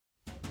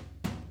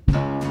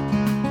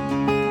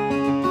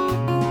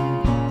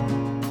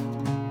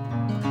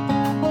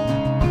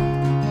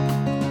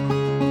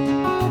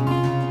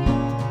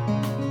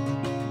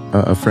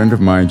A friend of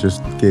mine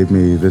just gave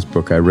me this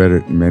book. I read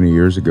it many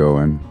years ago,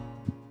 and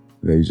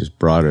they just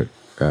brought it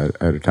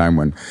at a time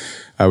when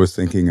I was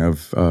thinking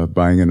of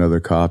buying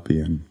another copy,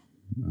 and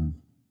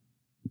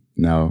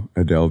now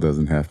Adele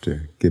doesn't have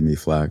to give me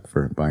flack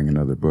for buying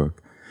another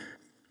book.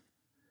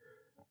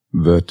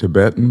 The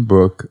Tibetan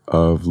Book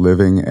of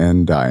Living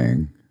and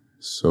Dying,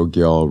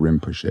 Sogyal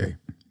Rinpoche.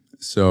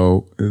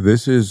 So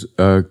this is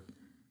a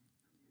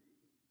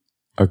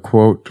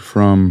quote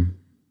from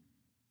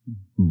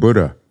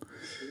Buddha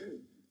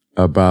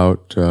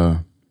about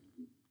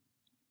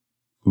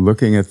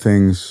looking at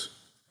things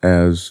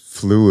as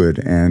fluid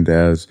and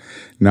as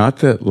not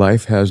that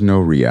life has no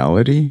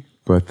reality,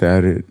 but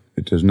that it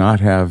does not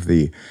have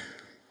the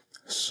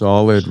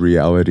solid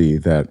reality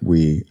that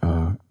we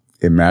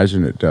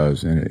imagine it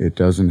does, and it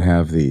doesn't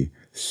have the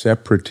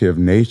separative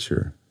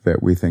nature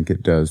that we think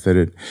it does, that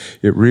it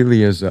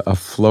really is a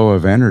flow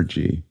of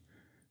energy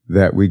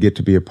that we get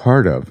to be a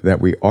part of,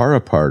 that we are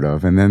a part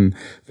of, and then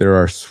there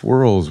are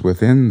swirls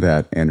within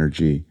that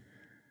energy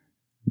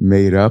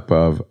made up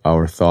of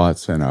our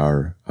thoughts and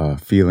our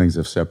feelings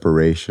of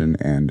separation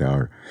and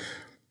our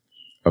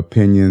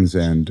opinions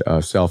and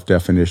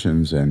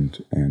self-definitions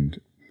and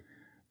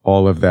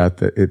all of that,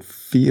 that it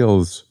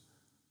feels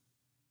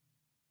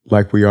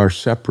like we are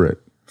separate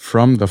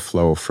from the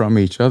flow, from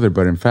each other,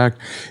 but in fact,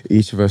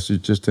 each of us is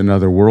just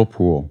another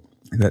whirlpool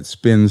that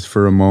spins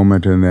for a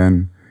moment and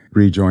then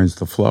rejoins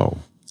the flow.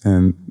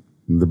 And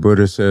the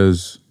Buddha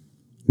says,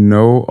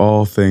 know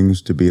all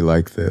things to be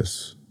like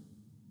this: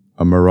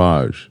 a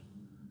mirage,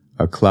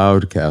 a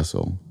cloud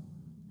castle,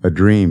 a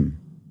dream,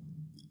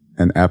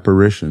 an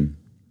apparition,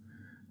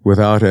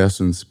 without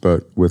essence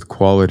but with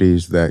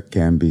qualities that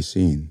can be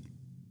seen.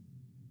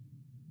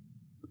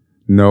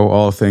 Know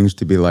all things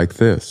to be like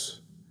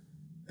this: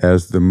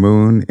 as the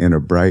moon in a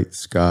bright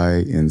sky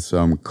in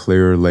some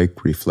clear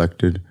lake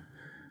reflected,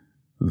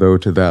 though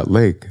to that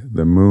lake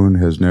the moon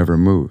has never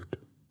moved.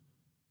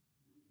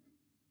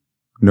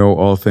 Know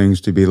all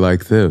things to be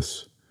like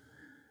this: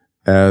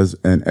 as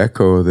an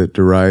echo that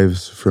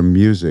derives from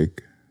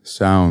music,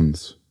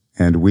 sounds,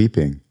 and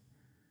weeping,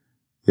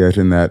 yet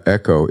in that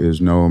echo is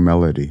no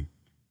melody.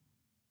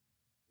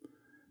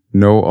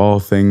 Know all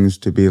things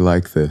to be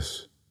like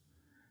this: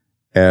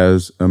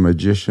 as a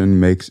magician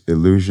makes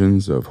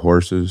illusions of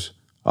horses,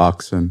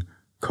 oxen,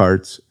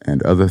 carts,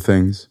 and other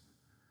things,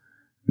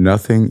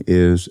 nothing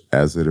is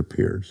as it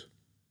appears.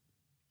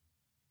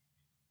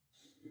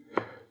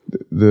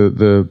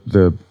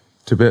 The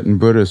Tibetan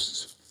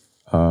Buddhists,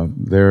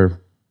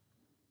 their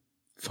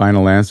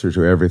final answer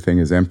to everything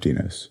is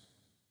emptiness.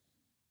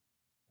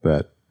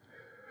 That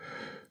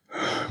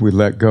we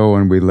let go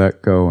and we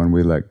let go and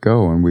we let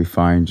go, and we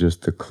find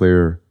just the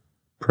clear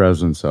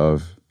presence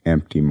of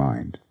empty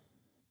mind.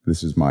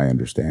 This is my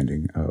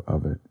understanding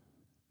of it.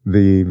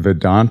 The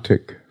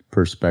Vedantic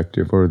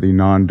perspective, or the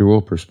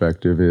non-dual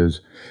perspective,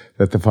 is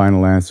that the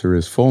final answer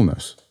is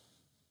fullness.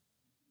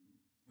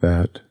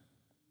 That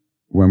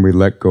when we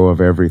let go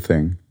of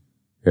everything,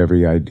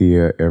 every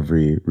idea,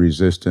 every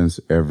resistance,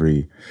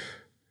 every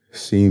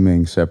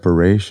seeming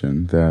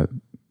separation, that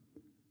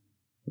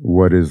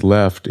what is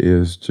left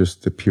is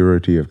just the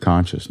purity of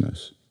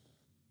consciousness.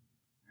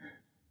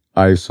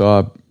 I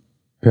saw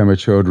Pema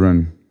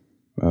Chodron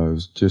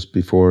just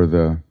before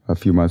a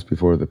few months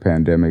before the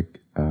pandemic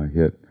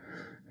hit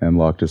and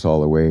locked us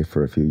all away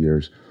for a few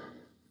years,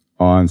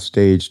 on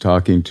stage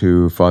talking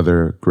to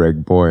Father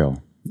Greg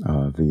Boyle,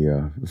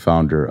 the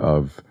founder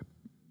of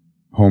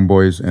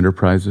Homeboys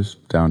Enterprises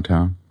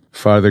downtown.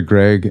 Father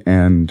Greg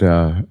and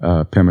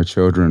Pema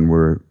Chodron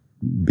were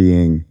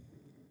being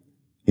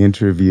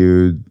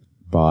interviewed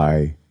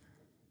by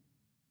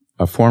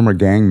a former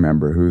gang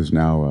member who's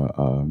now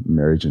a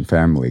marriage and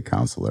family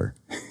counselor.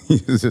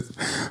 He's this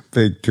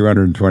big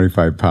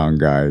 225-pound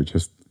guy.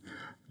 Just,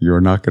 you're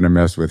not going to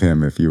mess with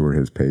him if you were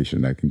his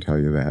patient, I can tell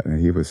you that.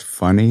 And he was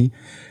funny,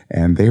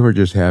 and they were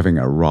just having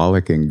a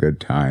rollicking good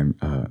time,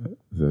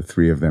 the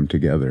three of them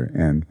together.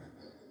 And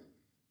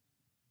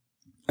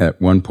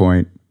at one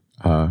point,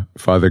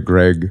 Father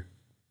Greg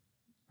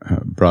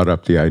brought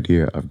up the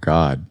idea of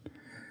God.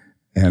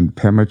 And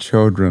Pema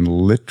Chodron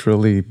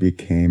literally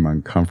became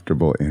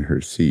uncomfortable in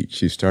her seat.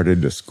 She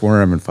started to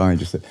squirm and finally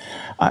just said,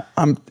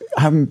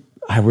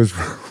 I was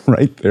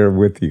right there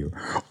with you,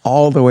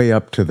 all the way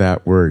up to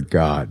that word,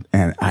 God.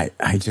 And I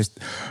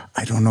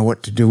don't know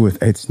what to do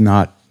with it.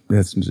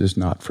 That's just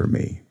not for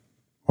me,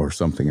 or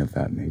something of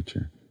that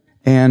nature.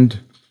 And,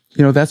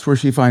 that's where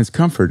she finds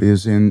comfort,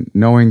 is in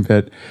knowing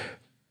that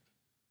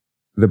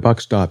the buck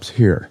stops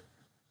here.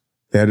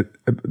 That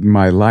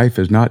my life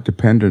is not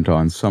dependent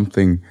on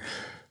something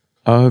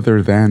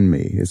other than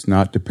me. It's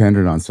not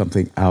dependent on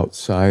something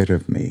outside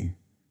of me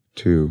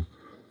to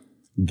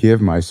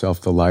give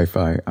myself the life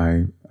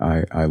I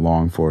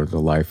long for, the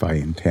life I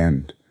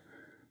intend,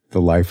 the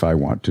life I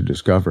want to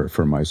discover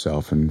for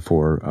myself and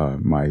for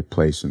my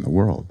place in the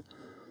world.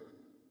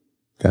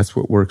 That's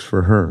what works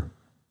for her.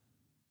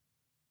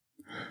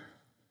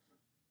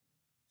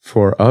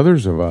 for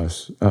others of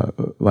us,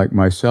 like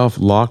myself,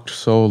 locked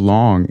so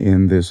long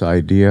in this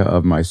idea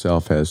of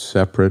myself as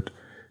separate,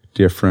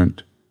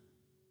 different,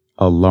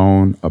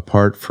 alone,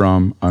 apart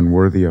from,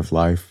 unworthy of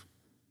life,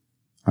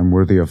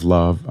 unworthy of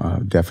love,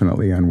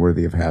 definitely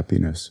unworthy of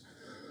happiness.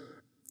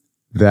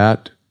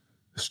 That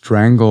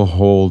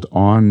stranglehold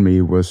on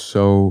me was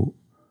so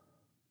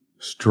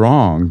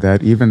strong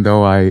that even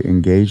though I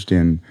engaged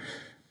in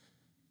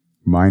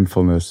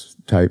mindfulness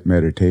type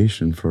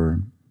meditation for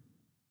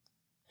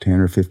 10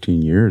 or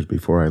 15 years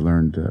before I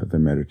learned the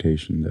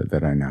meditation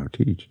that I now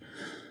teach,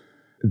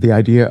 the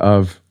idea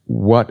of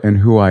what and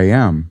who I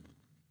am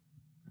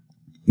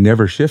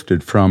never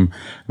shifted from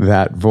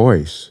that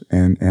voice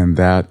and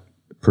that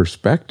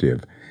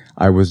perspective.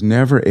 I was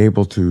never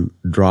able to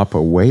drop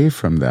away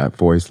from that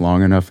voice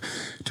long enough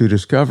to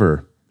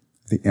discover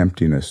the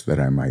emptiness that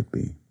I might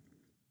be.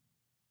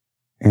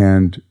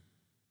 And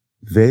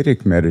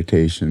Vedic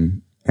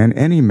meditation, and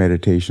any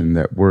meditation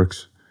that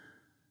works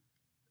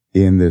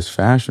in this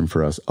fashion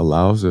for us,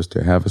 allows us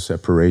to have a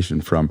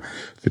separation from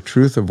the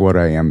truth of what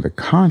I am, the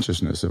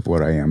consciousness of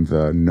what I am,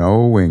 the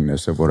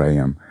knowingness of what I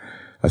am,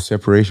 a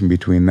separation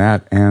between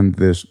that and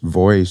this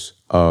voice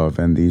of,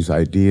 and these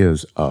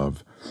ideas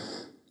of,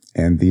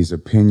 and these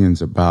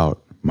opinions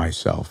about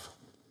myself,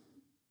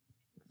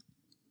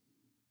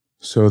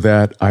 so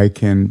that I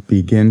can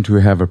begin to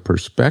have a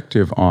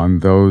perspective on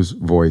those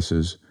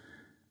voices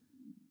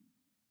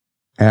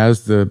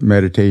as the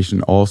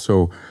meditation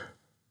also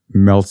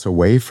melts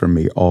away from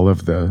me all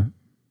of the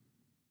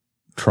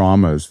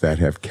traumas that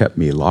have kept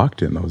me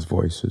locked in those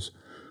voices,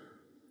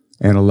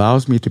 and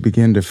allows me to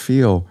begin to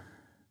feel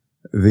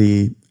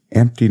the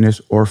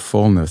emptiness or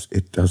fullness,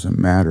 it doesn't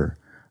matter,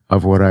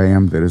 of what I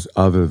am that is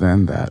other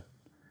than that.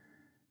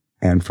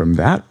 And from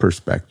that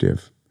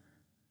perspective,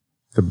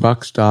 the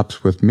buck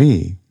stops with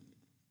me.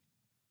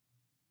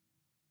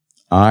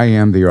 I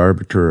am the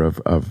arbiter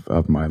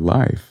of my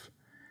life.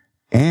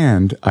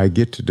 And I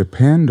get to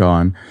depend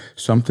on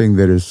something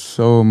that is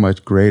so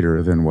much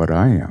greater than what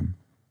I am.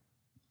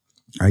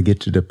 I get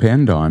to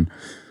depend on,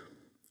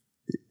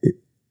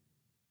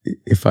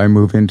 if I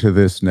move into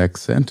this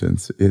next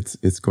sentence,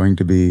 it's going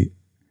to be,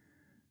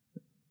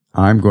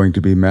 I'm going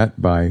to be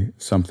met by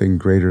something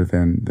greater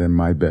than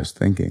my best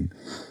thinking.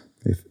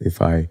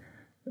 If I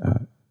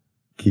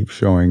keep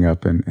showing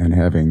up and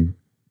having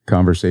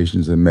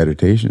conversations and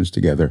meditations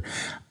together,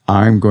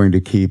 I'm going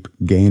to keep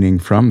gaining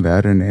from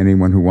that, and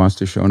anyone who wants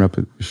to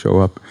show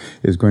up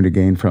is going to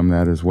gain from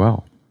that as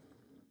well.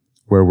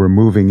 Where we're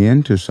moving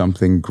into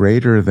something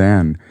greater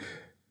than,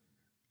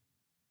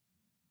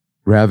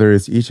 rather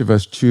it's each of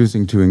us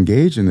choosing to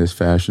engage in this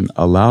fashion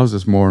allows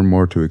us more and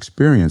more to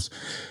experience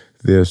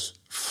this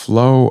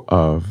flow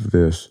of,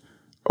 this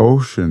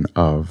ocean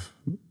of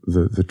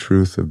the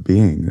truth of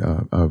being,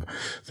 of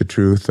the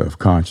truth of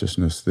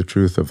consciousness, the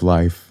truth of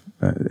life,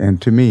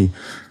 and to me,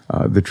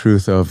 the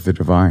truth of the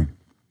divine.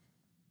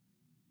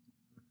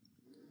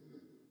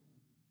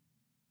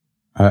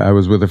 I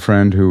was with a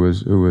friend who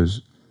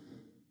was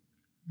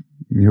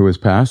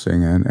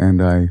passing,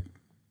 and I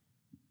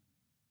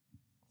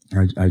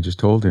just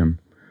told him,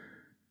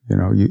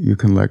 you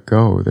can let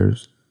go.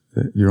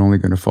 You're only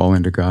going to fall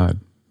into God.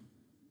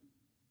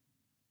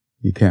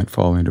 You can't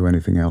fall into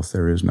anything else.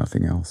 There is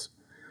nothing else.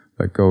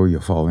 Let go,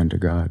 you'll fall into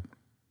God.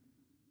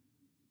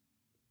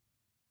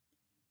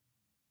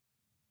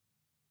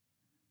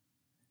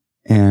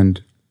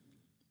 And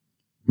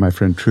my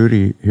friend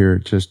Trudy here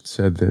just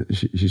said that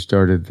she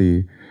started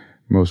the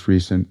most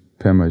recent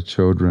Pema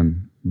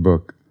Chodron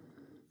book,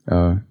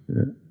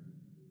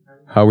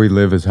 How We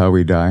Live is How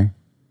We Die.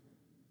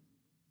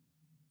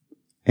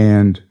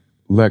 And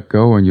let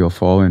go and you'll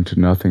fall into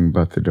nothing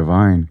but the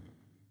divine.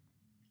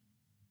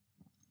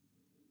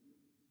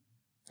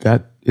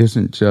 That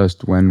isn't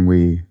just when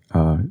we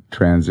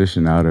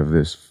transition out of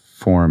this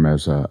form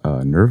as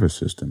a nervous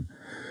system.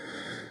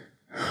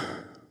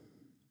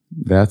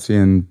 That's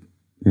in,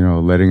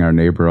 letting our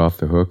neighbor off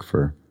the hook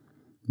for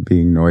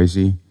being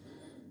noisy,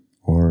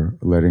 or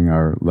letting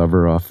our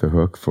lover off the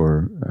hook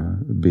for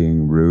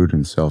being rude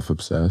and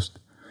self-obsessed,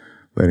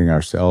 letting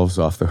ourselves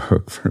off the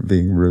hook for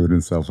being rude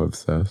and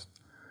self-obsessed.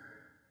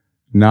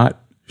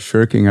 Not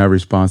shirking our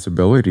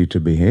responsibility to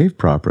behave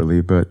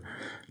properly, but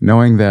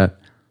knowing that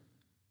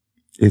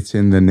it's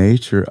in the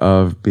nature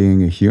of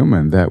being a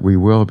human that we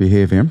will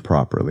behave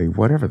improperly,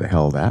 whatever the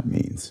hell that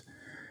means.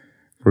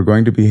 We're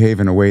going to behave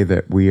in a way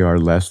that we are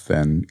less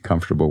than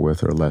comfortable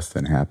with or less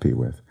than happy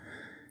with,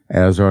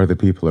 as are the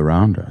people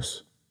around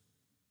us.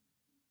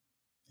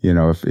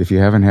 If you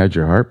haven't had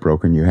your heart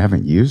broken, you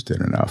haven't used it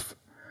enough.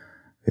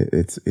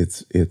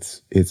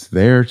 It's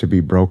there to be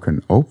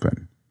broken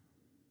open.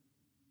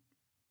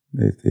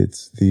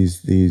 It's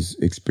these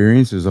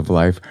experiences of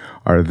life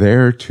are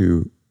there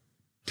to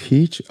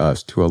teach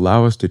us, to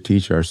allow us to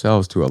teach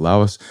ourselves, to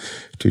allow us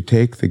to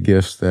take the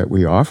gifts that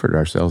we offered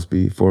ourselves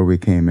before we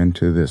came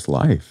into this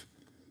life.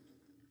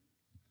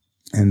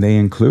 And they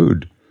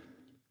include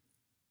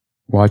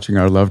watching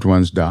our loved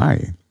ones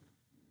die.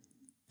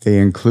 They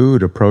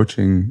include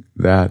approaching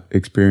that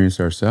experience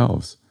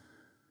ourselves.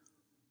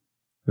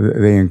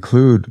 They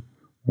include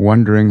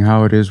wondering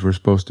how it is we're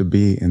supposed to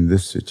be in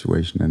this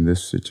situation, and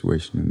this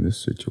situation, and this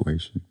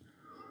situation.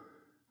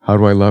 How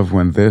do I love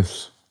when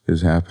this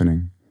is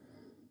happening?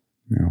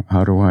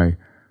 How do I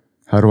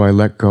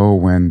let go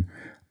when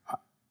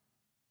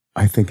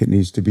I think it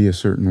needs to be a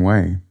certain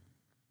way?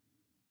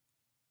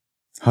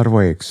 How do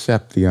I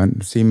accept the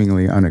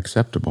seemingly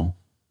unacceptable?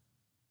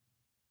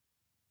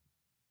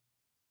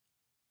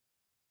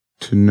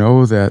 To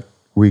know that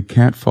we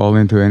can't fall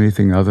into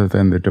anything other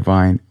than the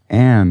divine,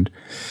 and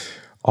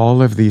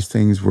all of these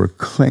things we're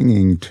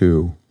clinging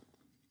to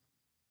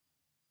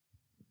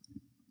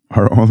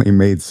are only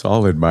made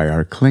solid by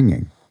our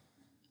clinging.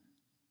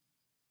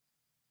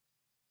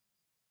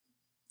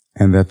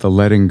 And that the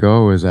letting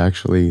go is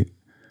actually,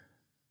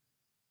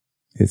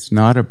 it's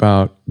not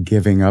about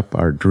giving up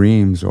our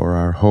dreams or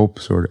our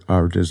hopes or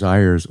our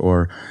desires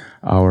or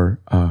our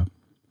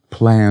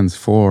plans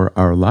for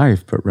our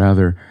life, but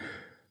rather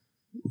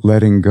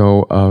letting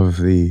go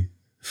of the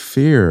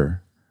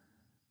fear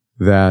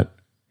that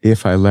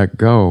if I let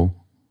go,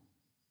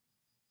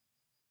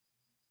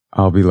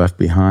 I'll be left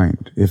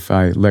behind. If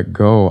I let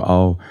go,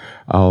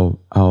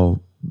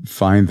 I'll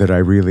find that I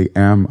really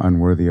am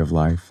unworthy of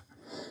life.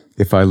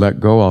 If I let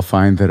go, I'll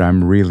find that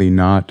I'm really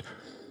not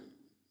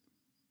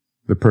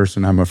the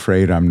person I'm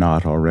afraid I'm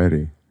not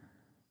already.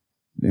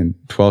 In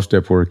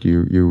 12-step work,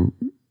 you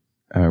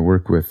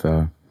work with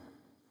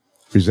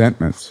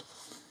resentments.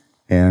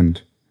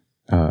 And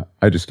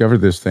I discovered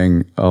this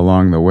thing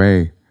along the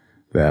way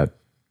that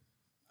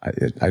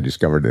I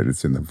discovered that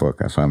it's in the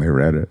book. I finally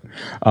read it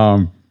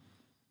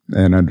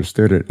and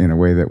understood it in a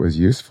way that was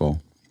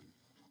useful.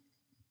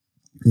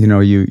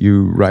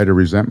 You write a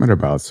resentment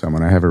about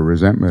someone. I have a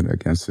resentment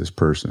against this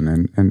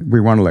person. And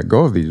we want to let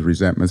go of these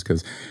resentments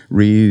because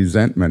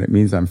resentment, it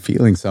means I'm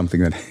feeling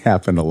something that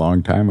happened a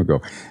long time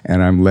ago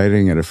and I'm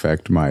letting it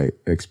affect my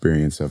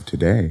experience of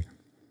today.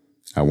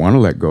 I want to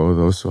let go of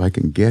those so I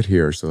can get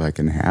here, so I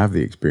can have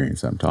the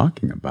experience I'm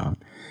talking about.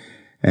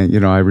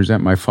 And, I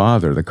resent my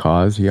father, the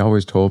cause. He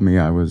always told me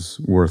I was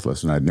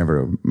worthless and I'd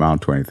never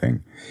amount to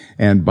anything.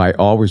 And by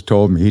always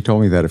told me, he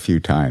told me that a few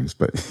times,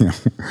 but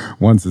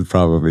once is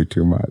probably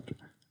too much.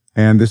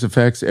 And this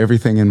affects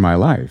everything in my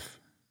life.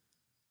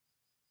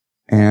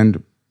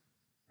 And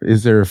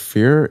is there a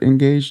fear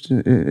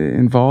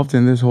involved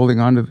in this, holding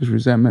on to this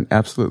resentment?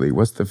 Absolutely.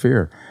 What's the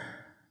fear?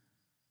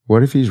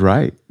 What if he's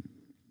right?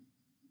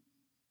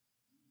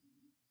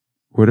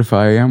 What if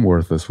I am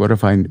worthless? What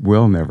if I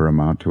will never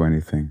amount to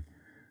anything?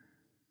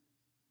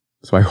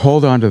 So I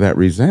hold on to that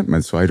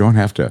resentment so I don't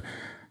have to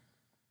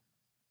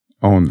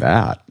own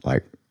that.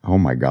 Like, oh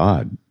my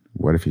God,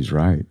 what if he's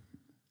right?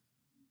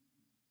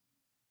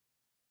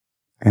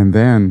 And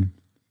then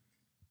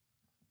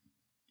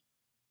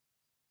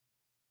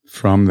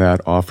from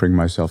that, offering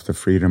myself the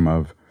freedom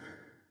of,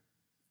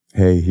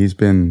 hey, he's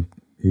been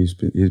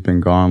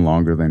gone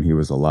longer than he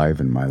was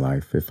alive in my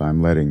life. If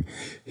I'm letting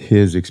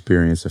his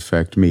experience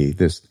affect me,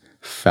 this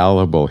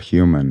fallible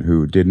human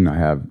who didn't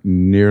have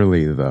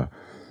nearly the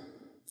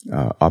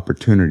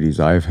opportunities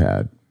I've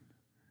had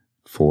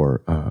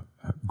for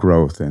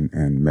growth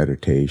and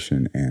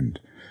meditation and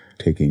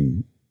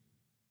taking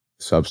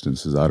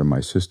substances out of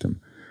my system.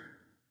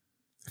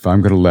 If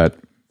I'm going to let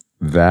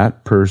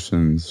that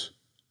person's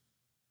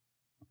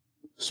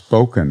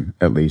spoken,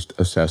 at least,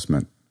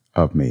 assessment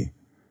of me,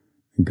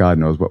 God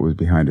knows what was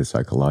behind it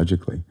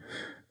psychologically.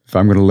 If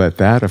I'm going to let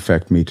that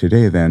affect me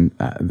today, then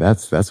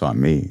that's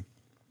on me.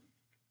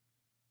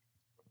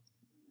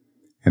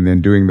 And then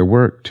doing the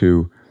work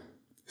to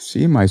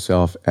see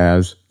myself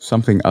as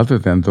something other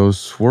than those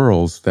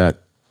swirls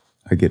that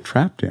I get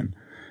trapped in.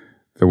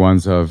 The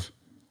ones of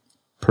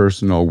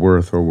personal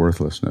worth or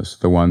worthlessness,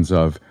 the ones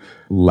of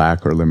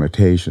lack or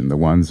limitation, the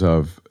ones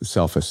of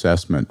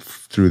self-assessment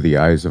through the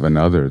eyes of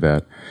another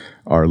that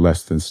are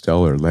less than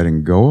stellar,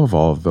 letting go of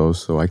all of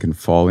those so I can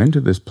fall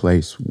into this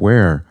place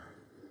where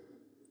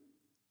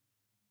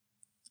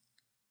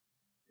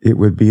it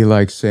would be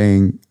like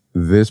saying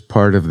this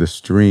part of the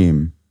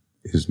stream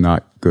is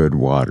not good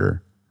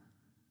water.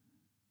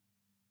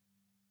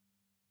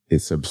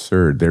 It's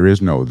absurd. There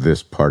is no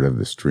this part of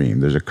the stream.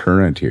 There's a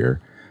current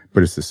here,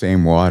 but it's the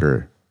same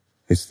water.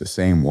 It's the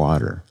same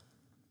water.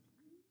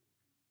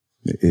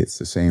 It's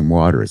the same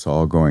water. It's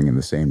all going in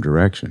the same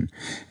direction.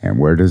 And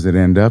where does it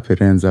end up?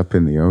 It ends up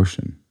in the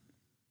ocean.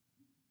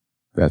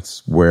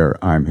 That's where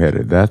I'm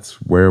headed.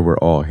 That's where we're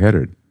all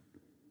headed.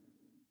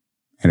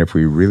 And if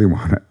we really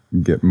want to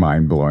get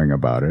mind-blowing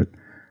about it,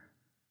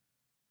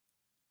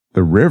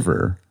 the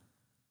river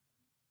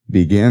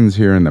begins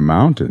here in the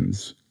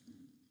mountains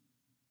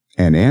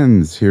and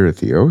ends here at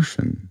the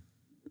ocean.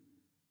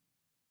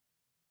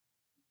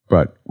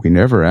 But we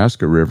never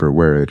ask a river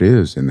where it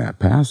is in that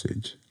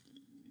passage.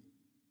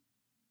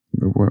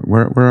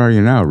 Where are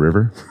you now,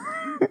 river?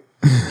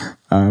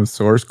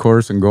 Source,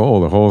 course, and goal,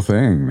 the whole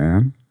thing,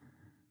 man.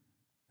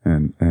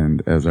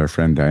 And as our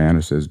friend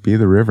Diana says, be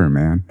the river,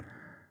 man.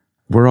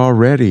 We're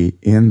already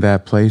in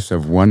that place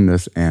of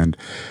oneness and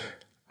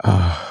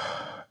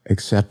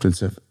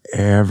acceptance of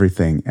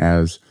everything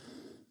as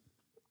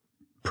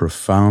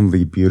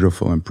profoundly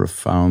beautiful and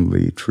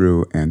profoundly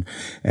true, and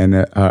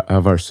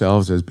of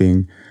ourselves as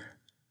being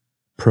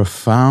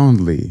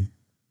profoundly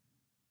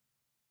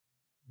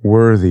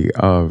worthy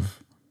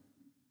of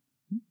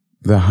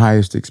the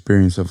highest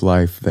experience of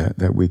life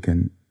that we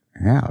can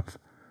have,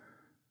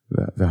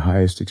 the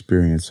highest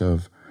experience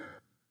of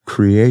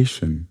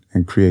creation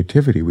and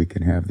creativity we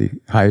can have, the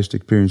highest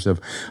experience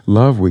of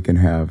love we can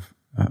have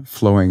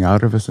flowing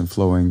out of us and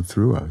flowing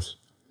through us.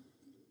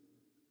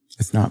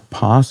 It's not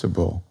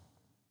possible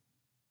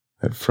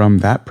that from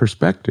that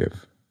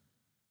perspective,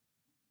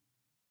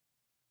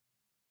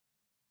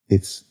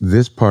 it's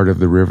this part of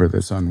the river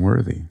that's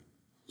unworthy.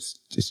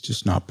 It's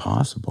just not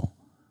possible.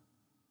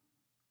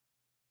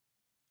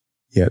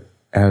 Yet,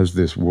 as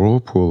this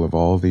whirlpool of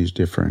all these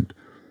different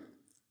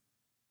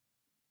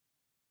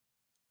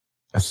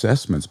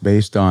assessments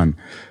based on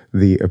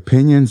the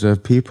opinions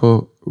of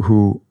people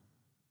who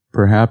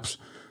perhaps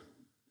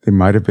they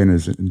might have been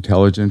as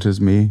intelligent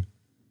as me,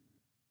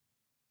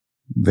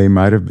 they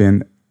might have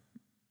been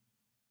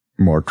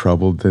more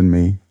troubled than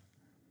me,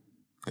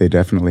 they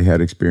definitely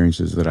had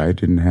experiences that I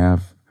didn't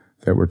have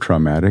that were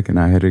traumatic, and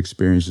I had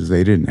experiences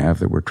they didn't have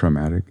that were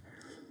traumatic.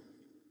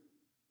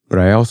 But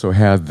I also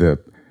had the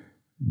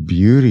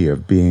beauty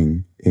of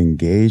being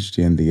engaged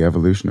in the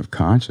evolution of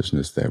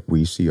consciousness that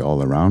we see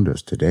all around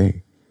us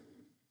today.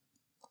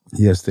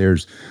 Yes,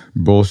 there's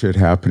bullshit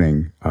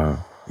happening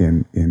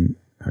in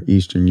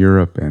Eastern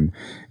Europe and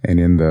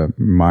in the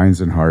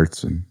minds and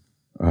hearts and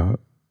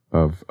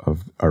of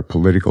our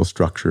political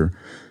structure.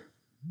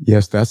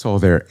 Yes, that's all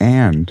there,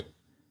 and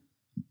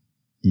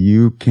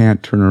you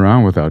can't turn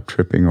around without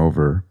tripping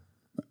over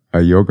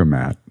a yoga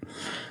mat.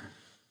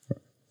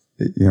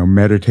 You know,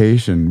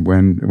 meditation,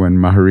 when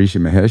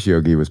Maharishi Mahesh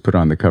Yogi was put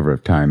on the cover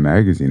of Time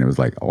magazine, it was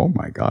like, oh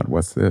my God,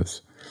 what's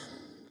this?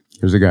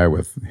 Here's a guy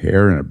with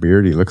hair and a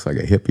beard. He looks like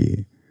a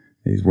hippie.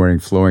 He's wearing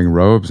flowing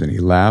robes and he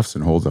laughs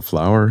and holds a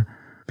flower.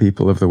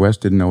 People of the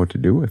West didn't know what to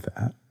do with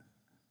that.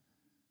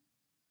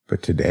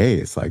 But today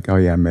it's like, oh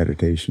yeah,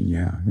 meditation,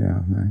 yeah.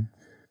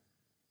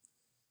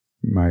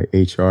 My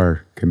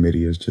HR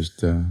committee has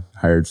just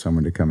hired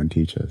someone to come and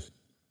teach us.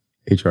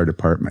 HR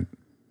department.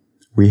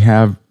 We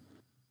have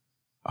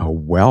a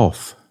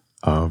wealth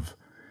of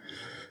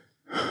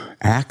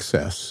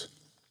access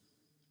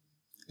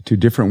to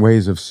different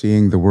ways of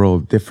seeing the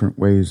world, different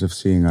ways of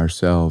seeing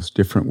ourselves,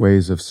 different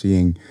ways of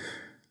seeing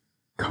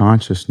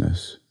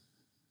consciousness,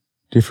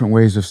 different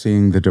ways of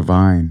seeing the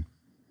divine.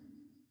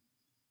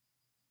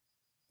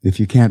 If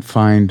you can't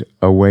find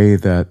a way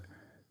that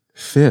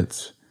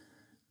fits,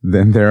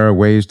 then there are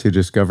ways to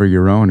discover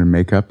your own and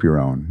make up your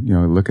own. You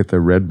know, look at the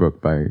Red Book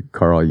by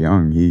Carl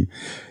Jung. He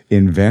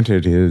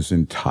invented his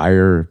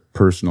entire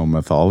personal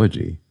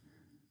mythology,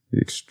 the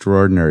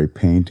extraordinary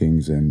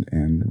paintings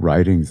and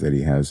writings that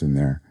he has in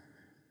there.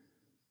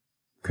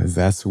 Because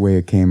that's the way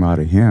it came out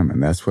of him,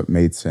 and that's what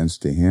made sense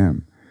to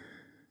him.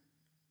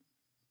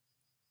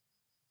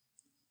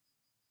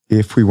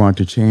 If we want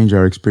to change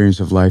our experience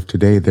of life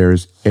today, there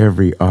is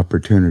every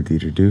opportunity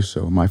to do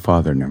so. My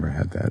father never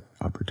had that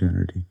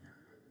opportunity.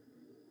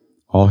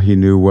 All he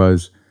knew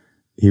was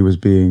he was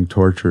being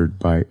tortured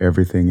by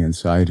everything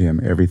inside him,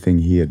 everything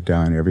he had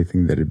done,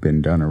 everything that had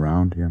been done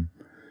around him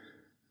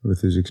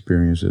with his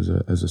experience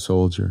as a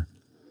soldier.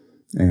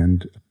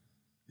 And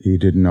he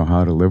didn't know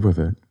how to live with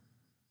it.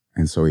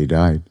 And so he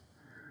died.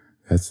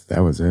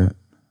 That was it.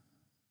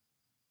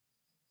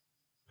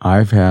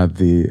 I've had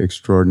the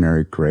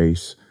extraordinary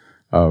grace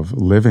of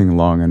living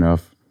long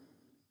enough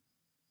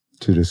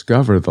to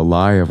discover the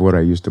lie of what I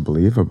used to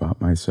believe about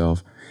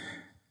myself,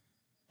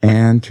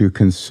 and to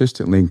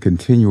consistently and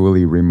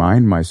continually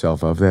remind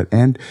myself of that,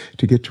 and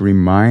to get to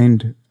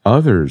remind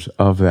others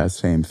of that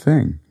same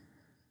thing.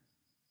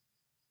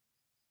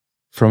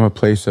 From a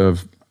place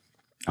of,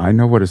 I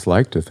know what it's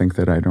like to think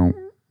that I don't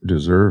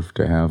deserve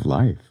to have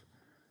life.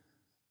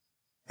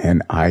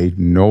 And I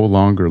no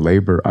longer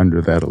labor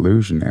under that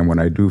illusion. And when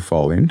I do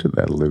fall into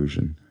that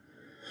illusion,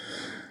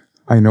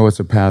 I know it's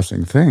a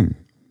passing thing.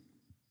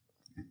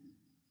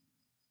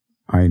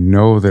 I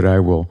know that I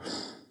will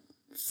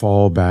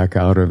fall back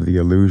out of the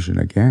illusion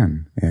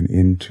again and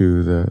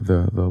into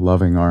the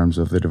loving arms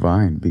of the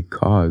divine,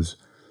 because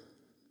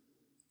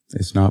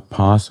it's not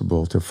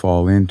possible to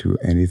fall into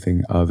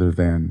anything other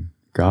than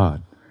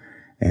God.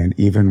 And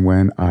even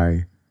when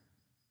I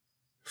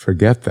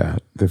forget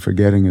that, the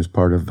forgetting is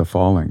part of the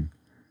falling.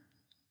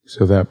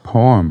 So that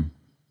poem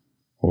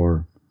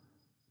or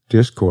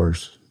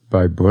discourse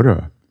by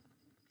Buddha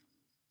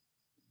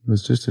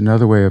was just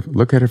another way of,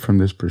 look at it from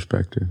this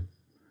perspective.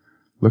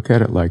 Look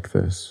at it like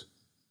this.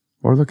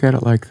 Or look at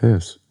it like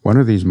this. One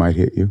of these might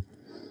hit you.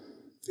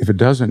 If it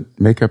doesn't,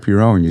 make up your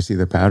own. You see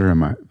the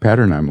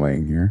pattern I'm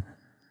laying here.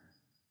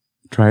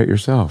 Try it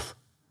yourself.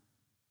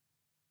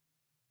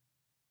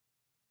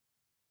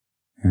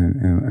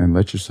 And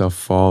let yourself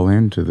fall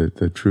into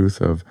the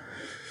truth of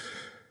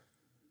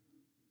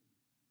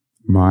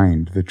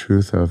mind, the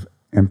truth of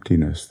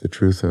emptiness, the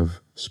truth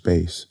of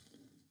space,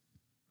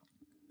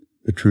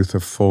 the truth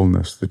of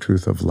fullness, the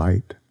truth of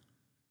light.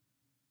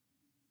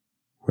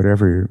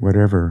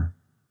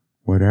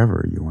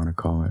 whatever you want to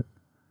call it.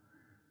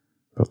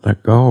 But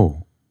let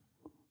go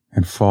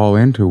and fall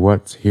into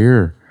what's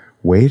here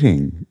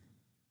waiting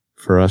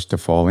for us to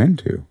fall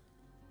into.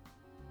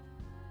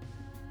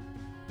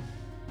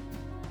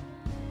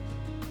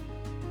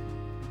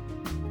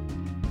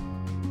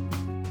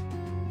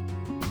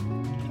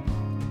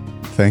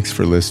 Thanks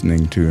for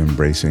listening to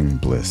Embracing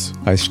Bliss.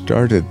 I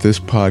started this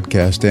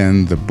podcast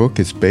and the book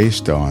it's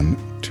based on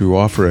to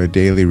offer a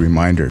daily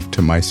reminder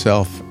to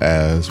myself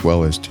as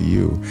well as to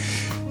you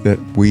that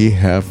we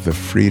have the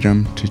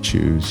freedom to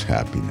choose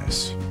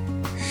happiness.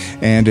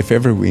 And if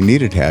ever we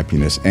needed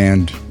happiness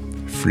and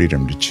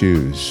freedom to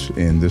choose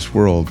in this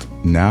world,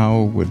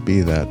 now would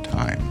be that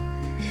time.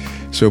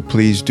 So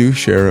please do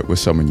share it with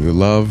someone you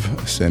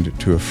love, send it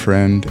to a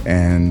friend,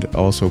 and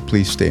also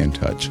please stay in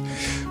touch.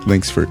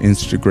 Links for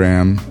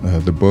Instagram,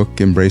 the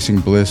book Embracing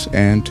Bliss,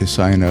 and to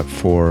sign up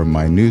for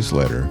my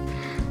newsletter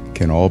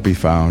can all be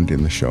found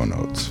in the show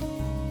notes.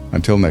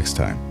 Until next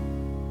time,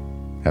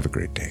 have a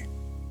great day.